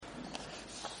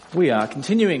We are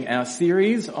continuing our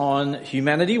series on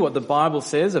humanity, what the Bible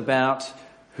says about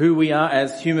who we are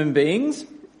as human beings.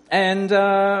 And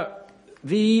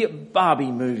the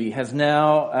Barbie movie has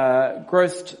now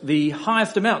grossed the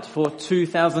highest amount for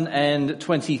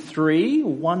 2023,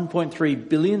 1.3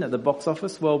 billion at the box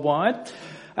office worldwide.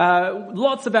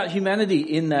 Lots about humanity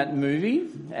in that movie,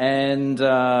 and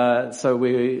so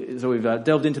we've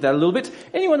delved into that a little bit.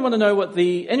 Anyone know what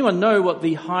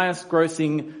the highest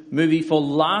grossing movie for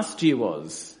last year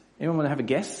was? Anyone want to have a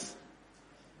guess?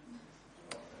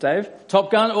 Dave?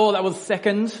 Top Gun? Oh, that was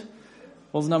second.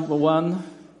 What was number one?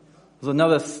 It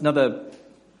was another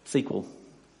sequel.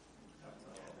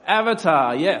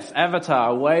 Avatar, yes,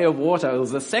 Avatar, Way of Water. It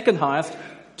was the second highest,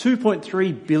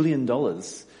 $2.3 billion.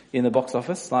 In the box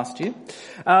office last year.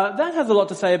 That has a lot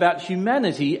to say about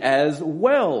humanity as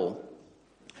well.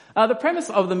 The premise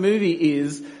of the movie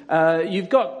is you've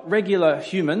got regular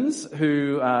humans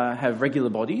who have regular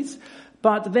bodies,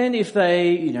 but then if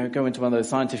they, go into one of those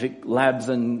scientific labs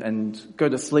and go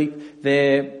to sleep,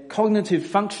 their cognitive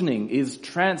functioning is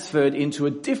transferred into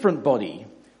a different body,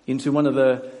 into one of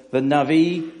the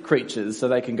Navi creatures, so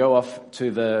they can go off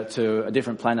to a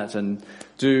different planet and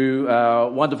do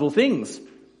wonderful things.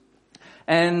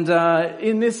 And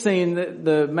in this scene,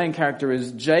 the main character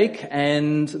is Jake,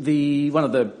 and one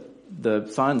of the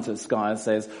scientist guys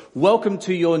says, "Welcome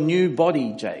to your new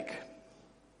body, Jake."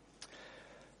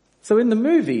 So in the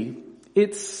movie,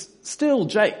 it's still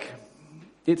Jake.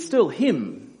 It's still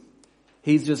him.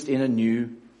 He's just in a new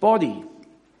body.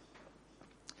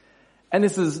 And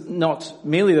this is not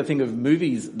merely the thing of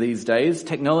movies these days.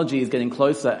 Technology is getting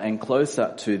closer and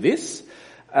closer to this.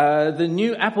 The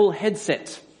new Apple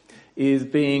headset is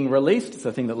being released. It's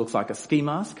a thing that looks like a ski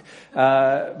mask.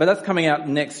 But that's coming out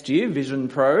next year, Vision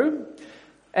Pro.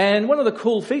 And one of the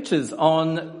cool features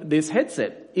on this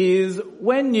headset is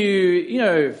when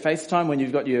you FaceTime, when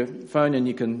you've got your phone and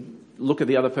you can look at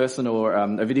the other person, or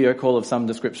a video call of some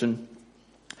description,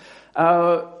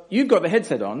 you've got the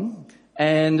headset on.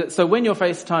 And so when you're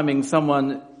FaceTiming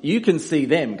someone, you can see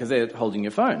them because they're holding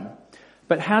your phone.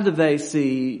 But how do they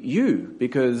see you?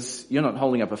 Because you're not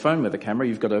holding up a phone with a camera,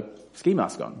 you've got a ski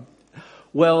mask on.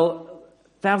 Well,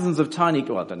 thousands of I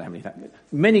don't know how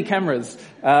many cameras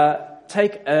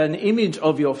take an image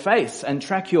of your face and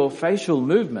track your facial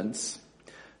movements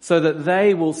so that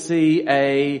they will see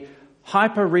a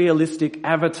hyper-realistic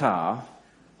avatar,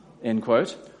 end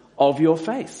quote, of your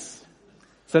face.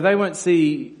 So they won't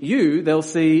see you, they'll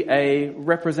see a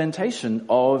representation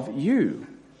of you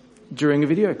during a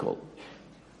video call.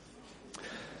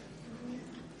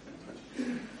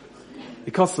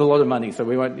 It costs a lot of money, so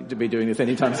we won't be doing this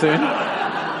anytime soon.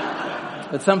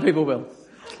 But some people will.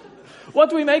 What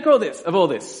do we make of all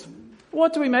this?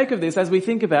 What do we make of this as we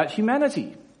think about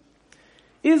humanity?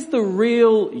 Is the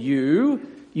real you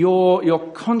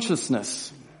your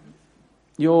consciousness,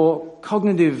 your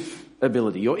cognitive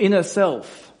ability, your inner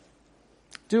self?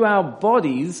 Do our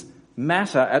bodies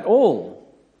matter at all?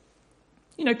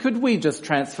 Could we just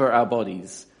transfer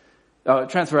ourselves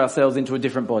into a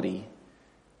different body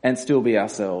and still be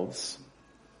ourselves?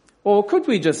 Or could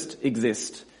we just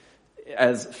exist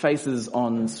as faces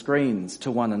on screens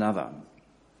to one another?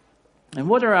 And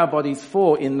what are our bodies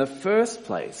for in the first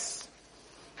place?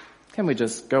 Can we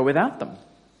just go without them?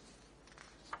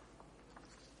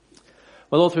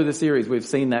 Well, all through the series we've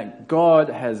seen that God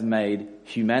has made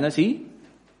humanity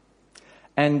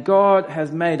and God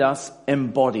has made us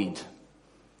embodied.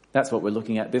 That's what we're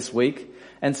looking at this week.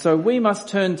 And so we must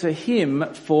turn to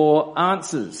Him for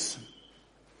answers.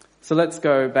 So let's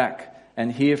go back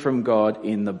and hear from God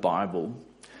in the Bible.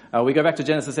 We go back to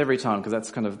Genesis every time because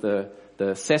that's kind of the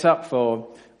setup for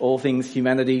all things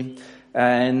humanity.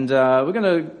 And we're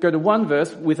going to go to one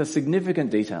verse with a significant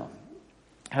detail.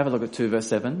 Have a look at 2 verse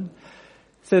 7.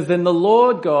 It says, "Then the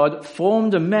Lord God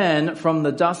formed a man from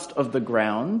the dust of the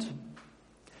ground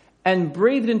and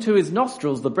breathed into his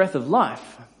nostrils the breath of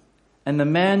life. And the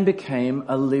man became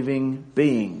a living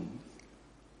being."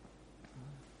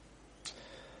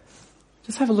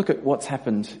 Just have a look at what's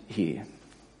happened here.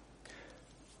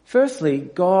 Firstly,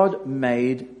 God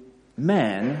made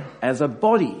man as a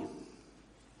body.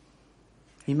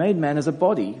 He made man as a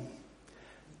body.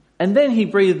 And then He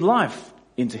breathed life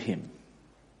into him.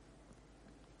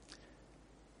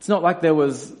 It's not like there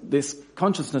was this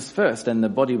consciousness first and the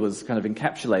body was kind of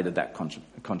encapsulated that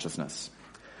consciousness.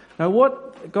 Now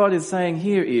what God is saying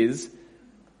here is,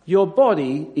 your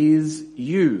body is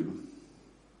you.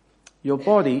 Your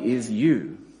body is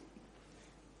you.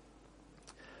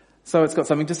 So it's got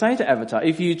something to say to Avatar.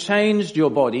 If you changed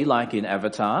your body, like in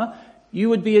Avatar, you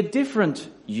would be a different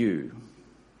you.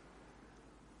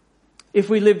 If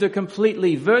we lived a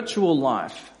completely virtual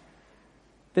life,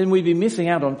 then we'd be missing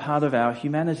out on part of our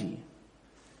humanity.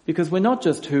 Because we're not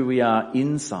just who we are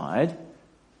inside,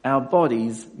 our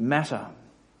bodies matter.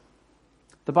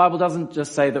 The Bible doesn't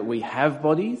just say that we have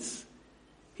bodies,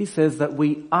 he says that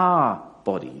we are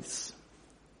bodies.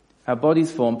 Our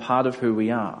bodies form part of who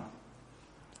we are.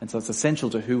 And so it's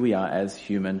essential to who we are as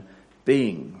human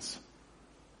beings.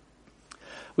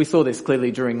 We saw this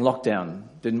clearly during lockdown,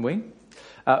 didn't we?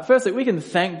 Firstly, we can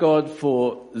thank God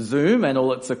for Zoom and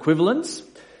all its equivalents.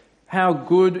 How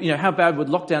bad would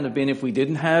lockdown have been if we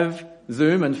didn't have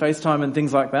Zoom and FaceTime and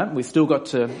things like that? We still got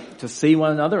to see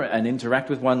one another and interact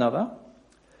with one another.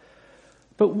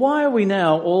 But why are we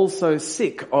now all so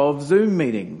sick of Zoom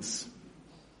meetings?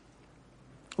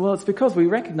 Well, it's because we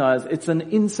recognise it's an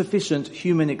insufficient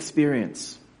human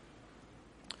experience.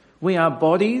 We are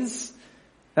bodies,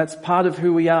 that's part of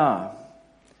who we are.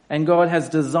 And God has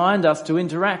designed us to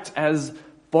interact as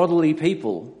bodily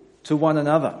people to one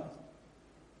another.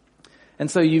 And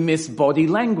so you miss body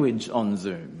language on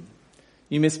Zoom.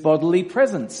 You miss bodily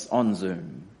presence on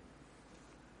Zoom.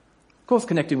 Of course,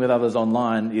 connecting with others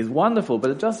online is wonderful,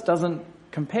 but it just doesn't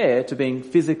compare to being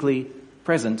physically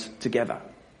present together.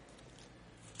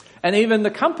 And even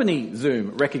the company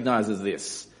Zoom recognises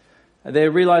this.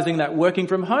 They're realising that working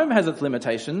from home has its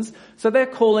limitations, so they're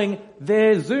calling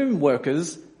their Zoom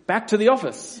workers back to the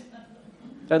office,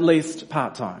 at least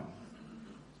part-time.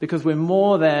 Because we're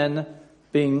more than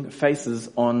being faces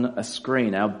on a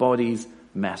screen. Our bodies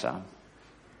matter.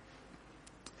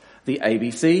 The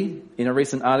ABC, in a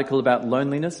recent article about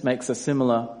loneliness, makes a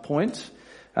similar point,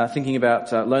 thinking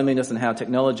about loneliness and how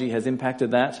technology has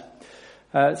impacted that.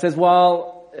 It says,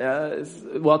 while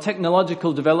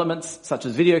technological developments such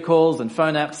as video calls and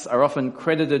phone apps are often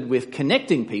credited with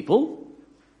connecting people,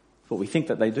 what we think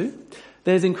that they do,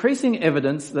 there's increasing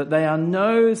evidence that they are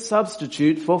no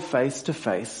substitute for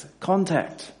face-to-face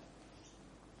contact.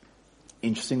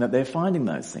 Interesting that they're finding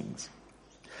those things.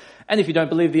 And if you don't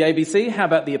believe the ABC, how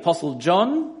about the Apostle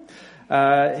John?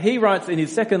 He writes in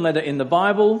his second letter in the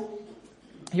Bible,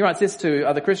 he writes this to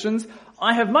other Christians,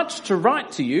 "I have much to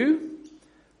write to you,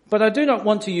 but I do not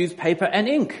want to use paper and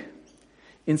ink.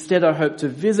 Instead, I hope to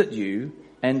visit you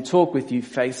and talk with you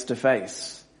face to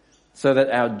face, so that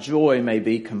our joy may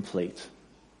be complete."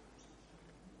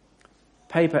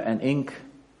 Paper and ink,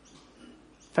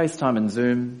 FaceTime and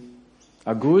Zoom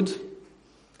are good,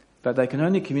 but they can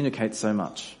only communicate so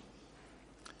much.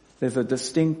 There's a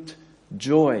distinct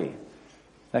joy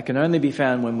that can only be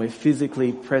found when we're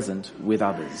physically present with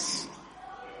others,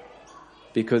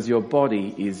 because your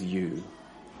body is you.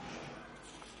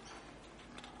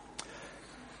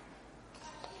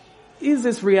 Is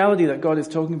this reality that God is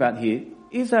talking about here,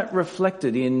 is that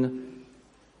reflected in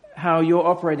how you're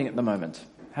operating at the moment,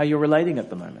 how you're relating at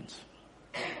the moment?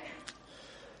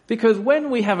 Because when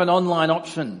we have an online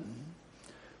option,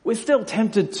 we're still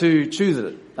tempted to choose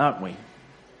it, aren't we?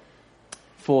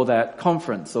 For that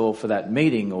conference or for that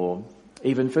meeting or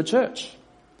even for church.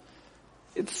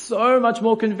 It's so much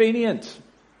more convenient.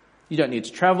 You don't need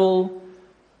to travel.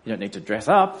 You don't need to dress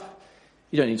up.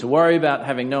 You don't need to worry about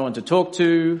having no one to talk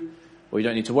to, or you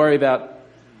don't need to worry about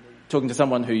talking to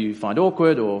someone who you find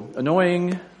awkward or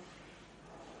annoying.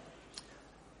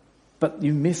 But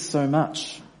you miss so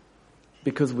much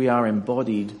because we are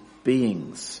embodied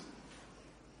beings.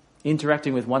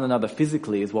 Interacting with one another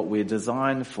physically is what we're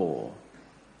designed for.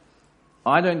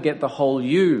 I don't get the whole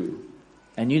you,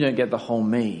 and you don't get the whole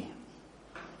me.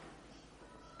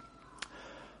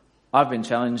 I've been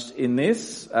challenged in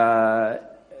this,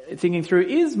 thinking through,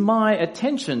 is my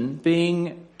attention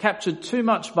being captured too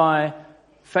much by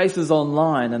faces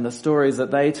online and the stories that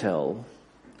they tell,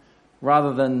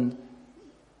 rather than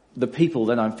the people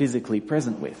that I'm physically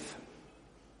present with?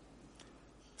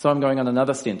 So I'm going on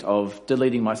another stint of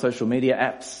deleting my social media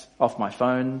apps off my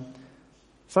phone,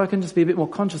 so I can just be a bit more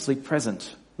consciously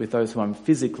present with those who I'm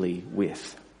physically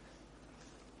with.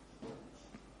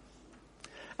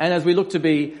 And as we look to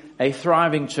be a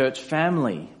thriving church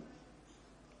family,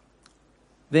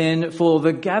 then for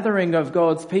the gathering of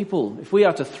God's people, if we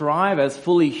are to thrive as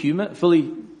fully human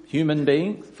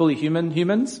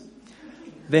humans,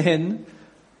 then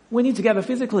we need to gather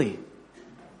physically.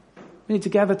 We need to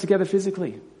gather together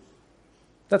physically.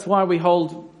 That's why we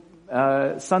hold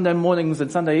Sunday mornings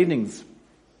and Sunday evenings,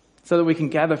 so that we can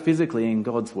gather physically in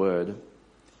God's Word.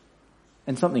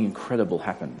 And something incredible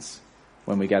happens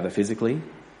when we gather physically.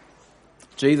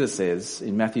 Jesus says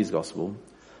in Matthew's Gospel,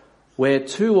 where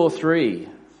 2 or 3,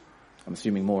 I'm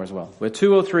assuming more as well, where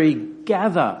 2 or 3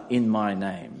 gather in my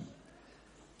name,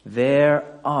 there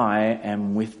I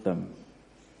am with them.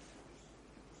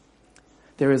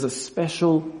 there is a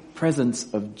special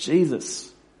presence of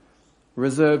Jesus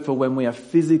reserved for when we are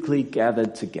physically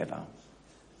gathered together.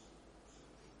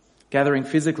 Gathering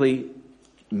physically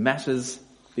matters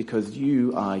because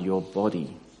you are your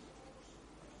body.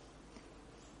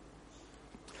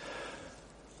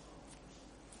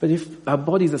 But if our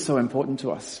bodies are so important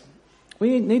to us,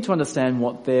 we need to understand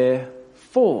what they're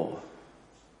for.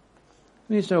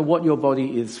 We need to know what your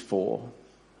body is for.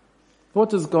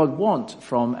 What does God want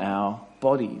from our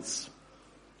bodies?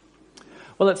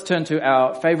 Well, let's turn to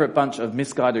our favourite bunch of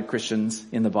misguided Christians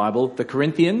in the Bible, the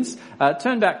Corinthians.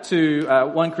 Turn back to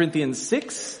 1 Corinthians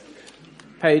 6,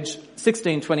 page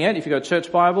 1628, if you've got a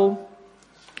church Bible.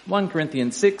 1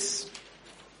 Corinthians 6.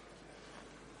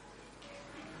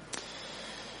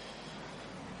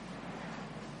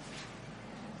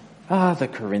 The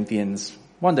Corinthians.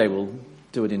 One day we'll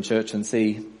do it in church and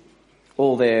see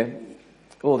all their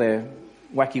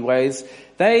wacky ways.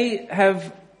 They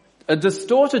have a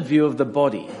distorted view of the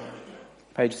body.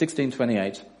 Page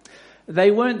 1628.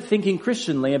 They weren't thinking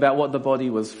Christianly about what the body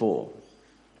was for.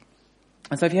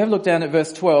 And so if you have a look down at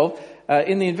verse 12,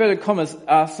 in the inverted commas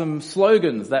are some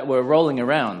slogans that were rolling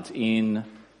around in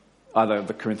either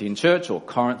the Corinthian church or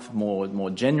Corinth more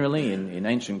generally in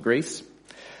ancient Greece.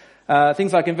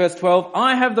 Things like in verse 12,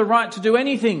 I have the right to do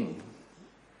anything.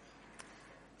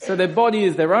 So their body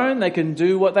is their own, they can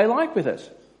do what they like with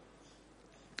it.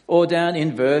 Or down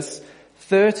in verse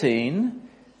 13,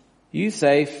 you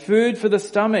say food for the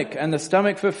stomach and the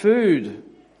stomach for food,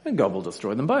 and God will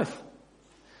destroy them both.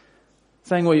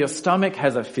 Saying, well, your stomach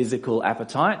has a physical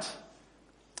appetite,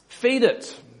 feed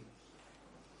it.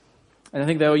 And I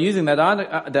think they were using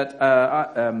argument.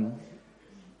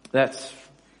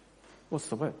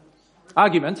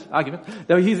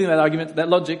 They were using that argument, that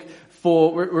logic,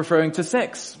 for referring to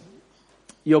sex.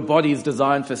 Your body is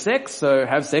designed for sex, so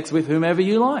have sex with whomever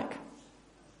you like.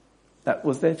 That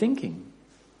was their thinking.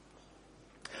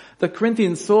 The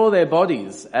Corinthians saw their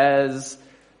bodies as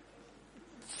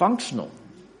functional,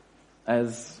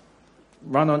 as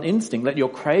run on instinct. Let your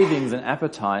cravings and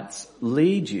appetites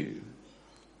lead you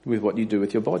with what you do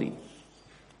with your body.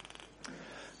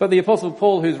 But the Apostle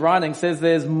Paul, who's writing, says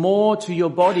there's more to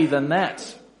your body than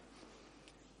that.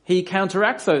 He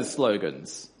counteracts those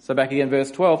slogans. So back again, verse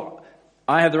 12,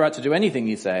 I have the right to do anything,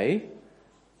 you say,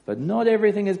 but not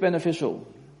everything is beneficial.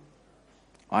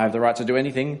 I have the right to do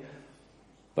anything,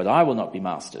 but I will not be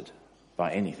mastered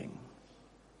by anything.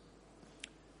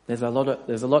 There's a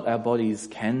lot our bodies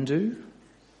can do,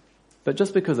 but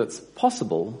just because it's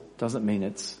possible doesn't mean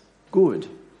it's good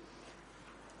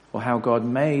or how God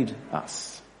made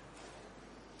us.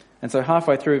 And so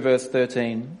halfway through verse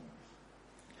 13,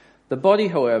 the body,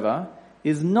 however,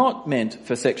 is not meant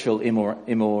for sexual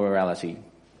immorality,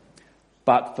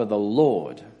 but for the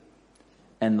Lord,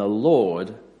 and the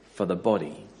Lord for the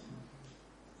body.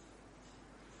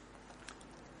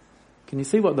 Can you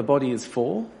see what the body is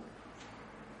for?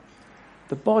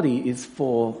 The body is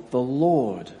for the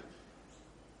Lord.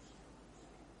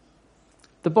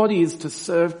 The body is to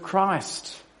serve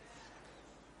Christ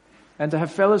and to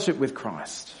have fellowship with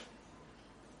Christ.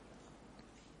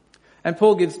 And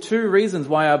Paul gives two reasons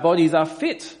why our bodies are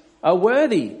fit, are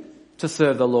worthy to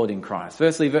serve the Lord in Christ.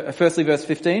 Firstly, verse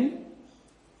 15.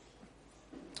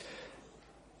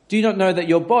 Do you not know that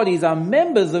your bodies are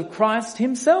members of Christ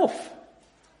himself?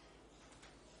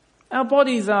 Our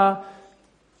bodies are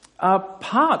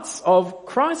parts of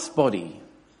Christ's body.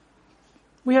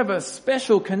 We have a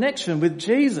special connection with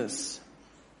Jesus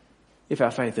if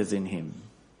our faith is in him.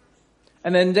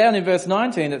 And then down in verse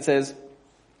 19 it says,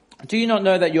 do you not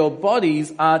know that your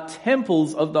bodies are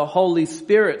temples of the Holy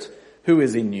Spirit who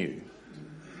is in you?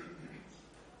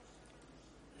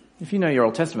 If you know your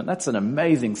Old Testament, that's an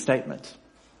amazing statement.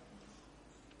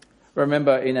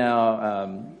 Remember in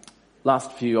our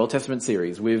last few Old Testament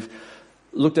series, we've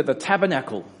looked at the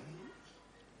tabernacle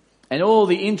and all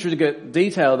the intricate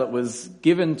detail that was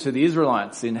given to the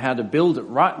Israelites in how to build it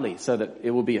rightly so that it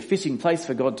will be a fitting place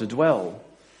for God to dwell.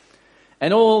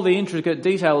 And all the intricate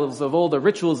details of all the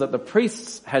rituals that the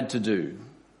priests had to do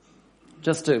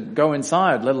just to go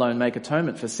inside, let alone make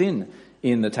atonement for sin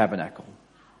in the tabernacle.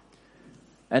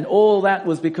 And all that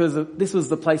was because this was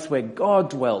the place where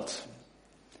God dwelt,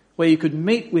 where you could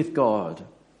meet with God,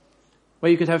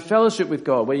 where you could have fellowship with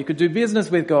God, where you could do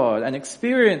business with God and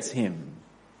experience him.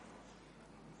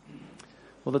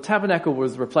 Well, the tabernacle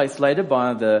was replaced later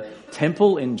by the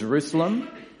temple in Jerusalem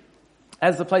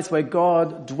as the place where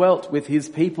God dwelt with his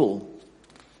people.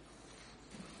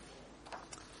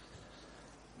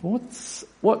 What's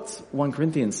 1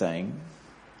 Corinthians saying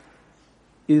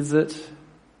is that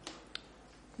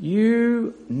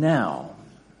you now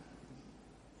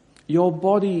Your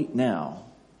body now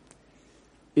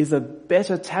is a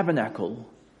better tabernacle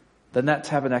than that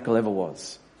tabernacle ever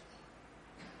was.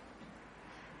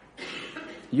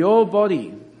 Your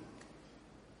body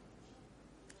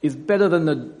is better than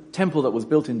the temple that was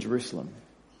built in Jerusalem.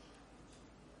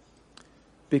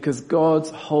 Because God's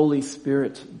Holy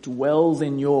Spirit dwells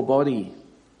in your body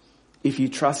if you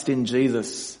trust in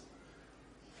Jesus.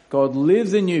 God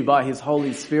lives in you by his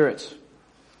Holy Spirit.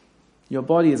 Your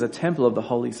body is a temple of the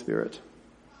Holy Spirit.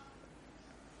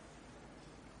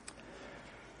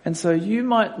 And so you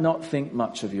might not think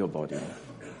much of your body.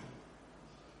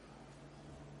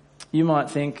 You might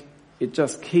think it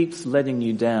just keeps letting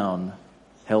you down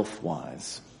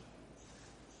health-wise.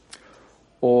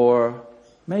 Or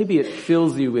maybe it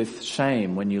fills you with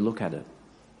shame when you look at it.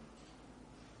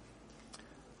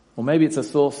 Or maybe it's a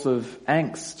source of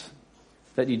angst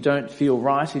that you don't feel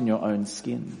right in your own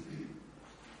skin.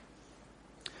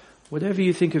 Whatever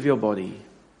you think of your body,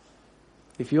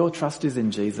 if your trust is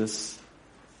in Jesus,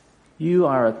 you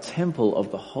are a temple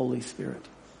of the Holy Spirit.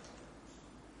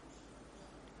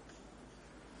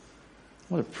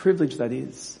 What a privilege that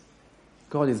is.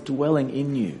 God is dwelling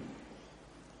in you.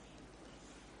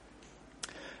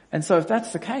 And so if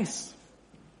that's the case,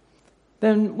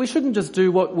 then we shouldn't just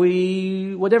do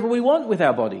whatever we want with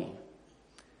our body.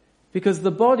 Because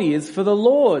the body is for the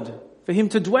Lord, for him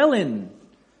to dwell in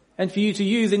and for you to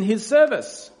use in his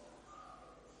service.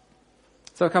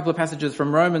 So a couple of passages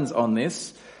from Romans on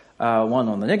this. One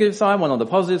on the negative side, one on the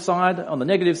positive side. On the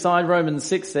negative side, Romans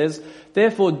 6 says,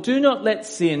 "Therefore do not let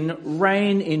sin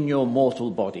reign in your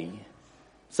mortal body,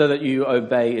 so that you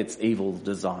obey its evil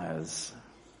desires."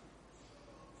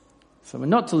 So we're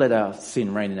not to let our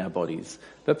sin reign in our bodies.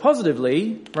 But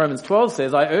positively, Romans 12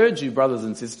 says, "I urge you, brothers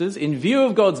and sisters, in view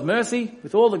of God's mercy,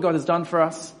 with all that God has done for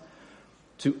us,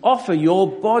 to offer your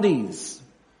bodies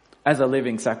as a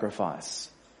living sacrifice,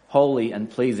 holy and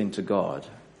pleasing to God.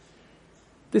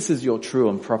 This is your true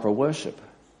and proper worship."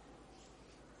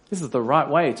 This is the right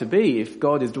way to be if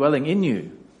God is dwelling in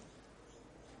you.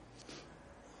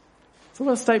 So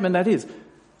what a statement that is.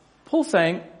 Paul's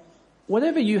saying,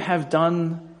 whatever you have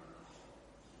done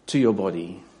to your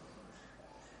body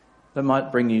that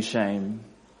might bring you shame,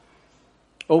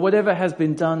 or whatever has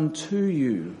been done to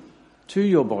you, to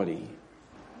your body,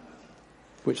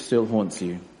 which still haunts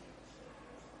you.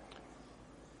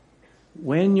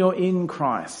 When you're in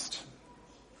Christ,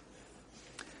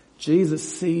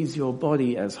 Jesus sees your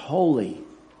body as holy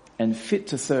and fit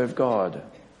to serve God.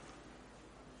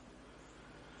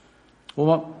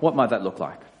 Well, what might that look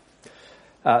like?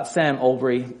 Sam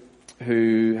Albury,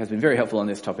 who has been very helpful on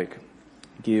this topic,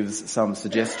 gives some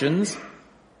suggestions.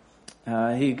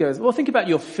 He goes, well, think about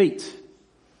your feet.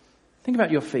 Think about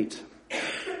your feet.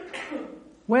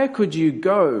 Where could you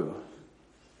go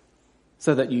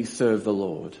so that you serve the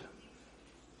Lord?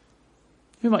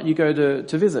 Who might you go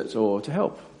to visit or to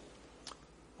help?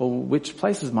 Or which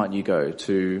places might you go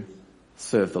to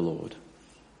serve the Lord?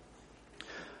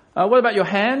 What about your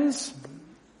hands?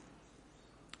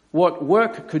 What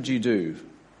work could you do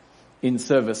in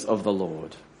service of the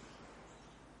Lord?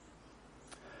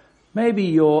 Maybe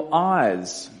your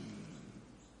eyes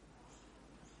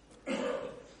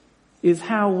is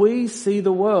how we see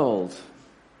the world,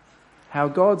 how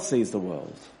God sees the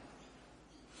world.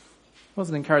 It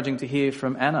wasn't encouraging to hear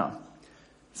from Anna,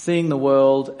 seeing the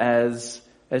world as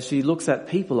she looks at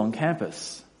people on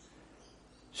campus.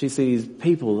 She sees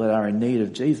people that are in need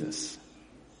of Jesus.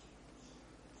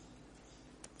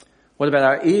 What about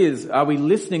our ears? Are we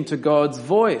listening to God's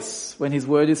voice when his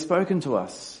word is spoken to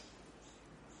us?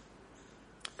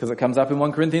 Because it comes up in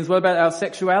 1 Corinthians. What about our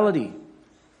sexuality?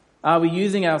 Are we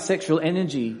using our sexual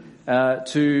energy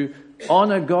to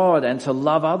honour God and to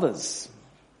love others?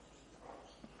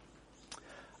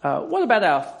 What about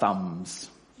our thumbs?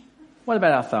 What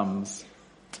about our thumbs?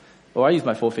 Well, I use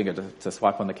my forefinger to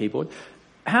swipe on the keyboard.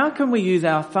 How can we use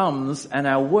our thumbs and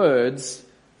our words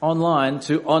online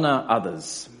to honour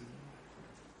others?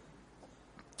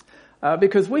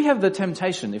 Because we have the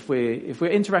temptation, if we're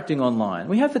interacting online,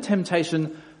 we have the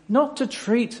temptation not to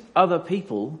treat other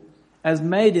people as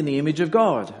made in the image of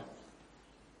God.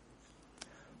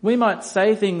 We might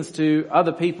say things to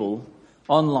other people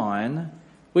online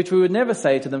which we would never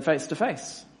say to them face to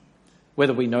face,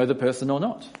 whether we know the person or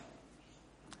not.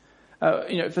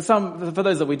 For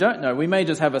those that we don't know, we may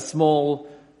just have a small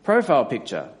profile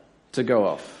picture to go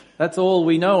off. That's all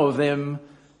we know of them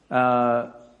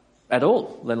at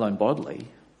all, let alone bodily.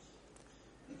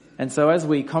 And so as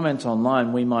we comment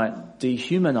online, we might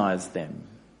dehumanize them,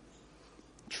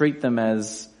 treat them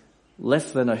as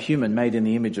less than a human made in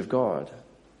the image of God.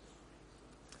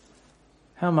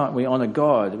 How might we honour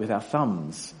God with our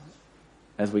thumbs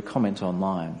as we comment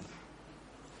online?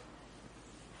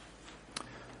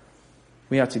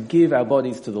 We are to give our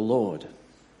bodies to the Lord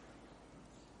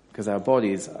because our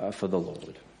bodies are for the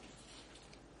Lord.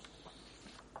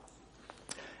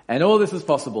 And all this is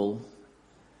possible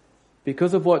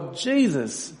because of what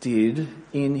Jesus did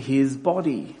in his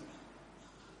body.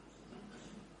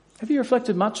 Have you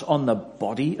reflected much on the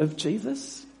body of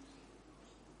Jesus?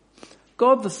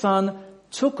 God the Son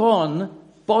took on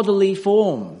bodily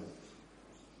form.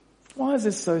 Why is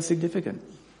this so significant?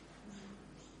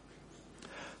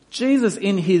 Jesus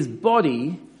in his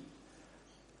body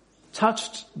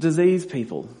touched diseased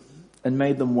people and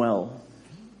made them well.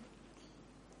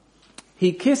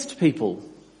 He kissed people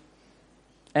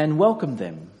and welcomed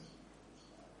them.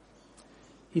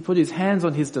 He put his hands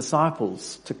on his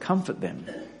disciples to comfort them.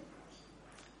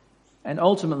 And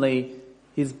ultimately,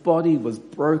 his body was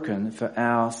broken for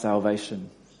our salvation.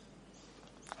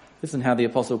 Listen how the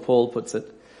Apostle Paul puts it.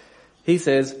 He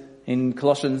says in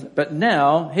Colossians, "But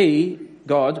now he,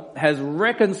 God, has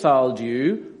reconciled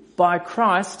you by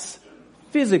Christ's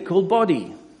physical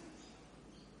body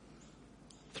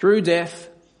through death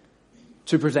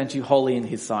to present you holy in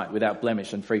his sight, without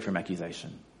blemish and free from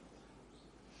accusation."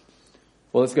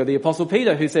 Well, let's go to the Apostle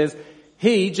Peter, who says,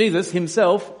 he, Jesus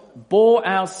himself, bore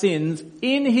our sins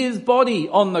in his body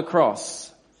on the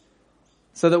cross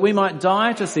so that we might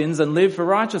die to sins and live for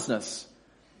righteousness.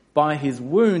 By his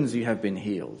wounds you have been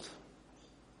healed.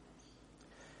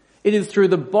 It is through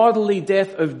the bodily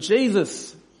death of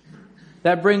Jesus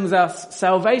that brings us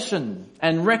salvation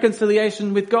and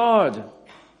reconciliation with God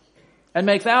and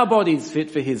makes our bodies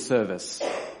fit for his service.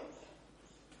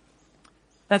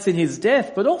 That's in his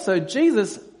death, but also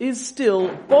Jesus is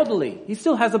still bodily. He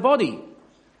still has a body.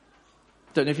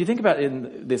 Don't know if you think about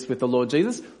this with the Lord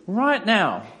Jesus. Right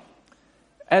now,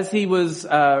 as he was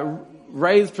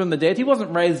raised from the dead, he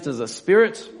wasn't raised as a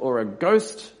spirit or a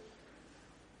ghost,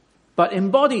 but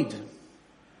embodied.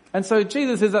 And so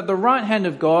Jesus is at the right hand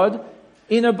of God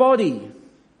in a body.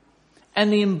 And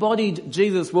the embodied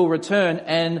Jesus will return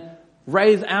and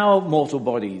raise our mortal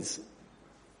bodies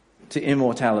to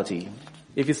immortality.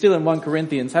 If you're still in 1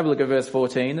 Corinthians, have a look at verse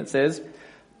 14. It says,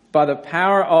 by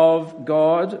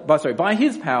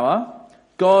his power,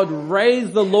 God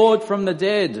raised the Lord from the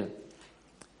dead,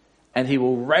 and he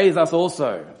will raise us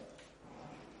also.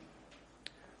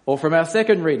 Or from our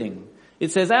second reading,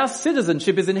 it says, our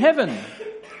citizenship is in heaven,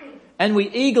 and we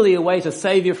eagerly await a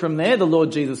Saviour from there, the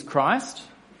Lord Jesus Christ,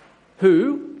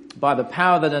 who, by the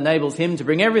power that enables him to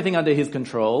bring everything under his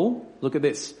control, look at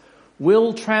this,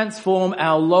 will transform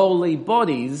our lowly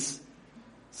bodies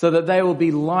so that they will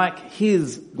be like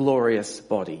his glorious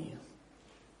body.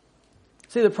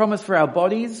 See the promise for our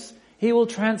bodies? He will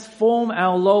transform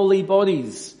our lowly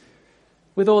bodies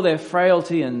with all their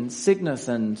frailty and sickness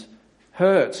and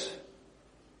hurt,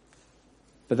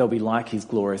 but they'll be like his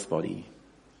glorious body.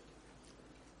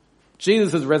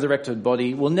 Jesus' resurrected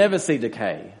body will never see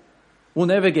decay, will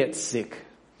never get sick,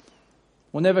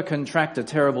 will never contract a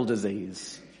terrible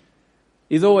disease.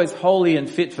 He's always holy and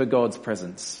fit for God's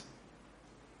presence.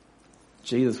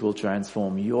 Jesus will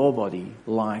transform your body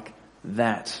like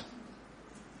that.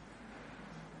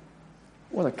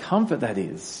 What a comfort that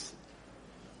is.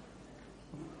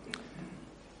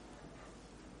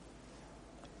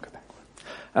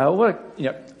 I'm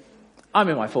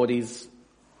in my 40s.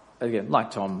 Again,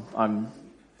 like Tom, I'm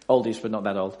oldish but not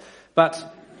that old. But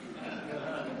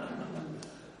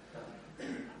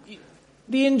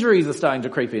the injuries are starting to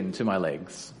creep into my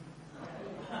legs.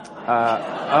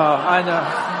 I know.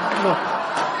 Look,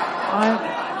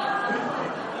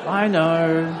 I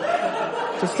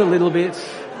know. Just a little bit.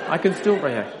 I can still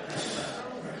react.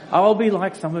 I'll be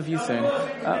like some of you soon.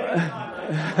 That's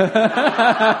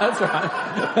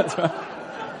right.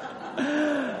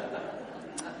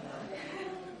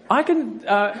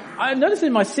 I notice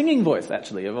in my singing voice,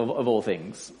 actually, of all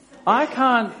things, I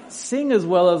can't sing as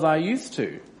well as I used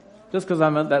to, just because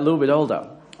I'm that little bit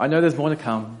older. I know there's more to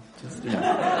come. Just,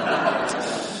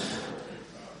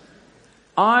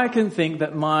 I can think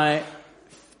that my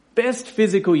best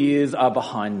physical years are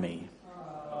behind me.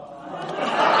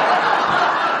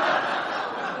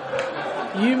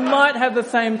 You might have the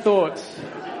same thought.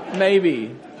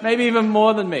 Maybe even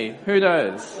more than me. Who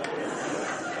knows?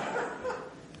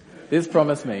 This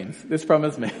promise means,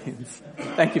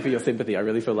 thank you for your sympathy, I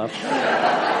really feel loved.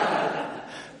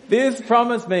 This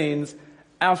promise means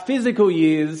our physical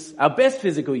years, our best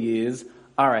physical years,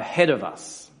 are ahead of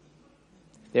us.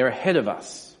 They're ahead of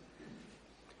us.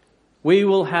 We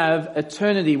will have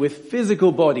eternity with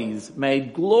physical bodies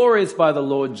made glorious by the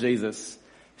Lord Jesus,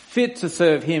 fit to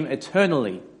serve him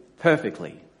eternally,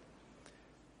 perfectly.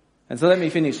 And so let me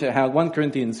finish how 1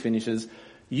 Corinthians finishes.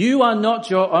 You are not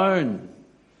your own.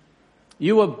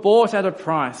 You were bought at a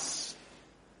price.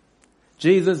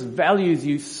 Jesus values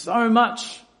you so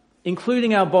much,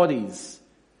 including our bodies.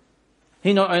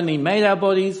 He not only made our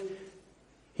bodies,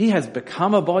 he has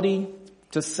become a body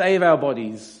to save our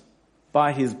bodies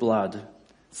by his blood.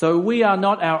 So we are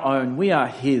not our own, we are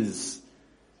his.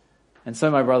 And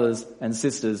so, my brothers and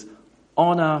sisters,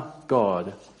 honour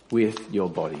God with your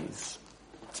bodies.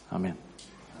 Amen.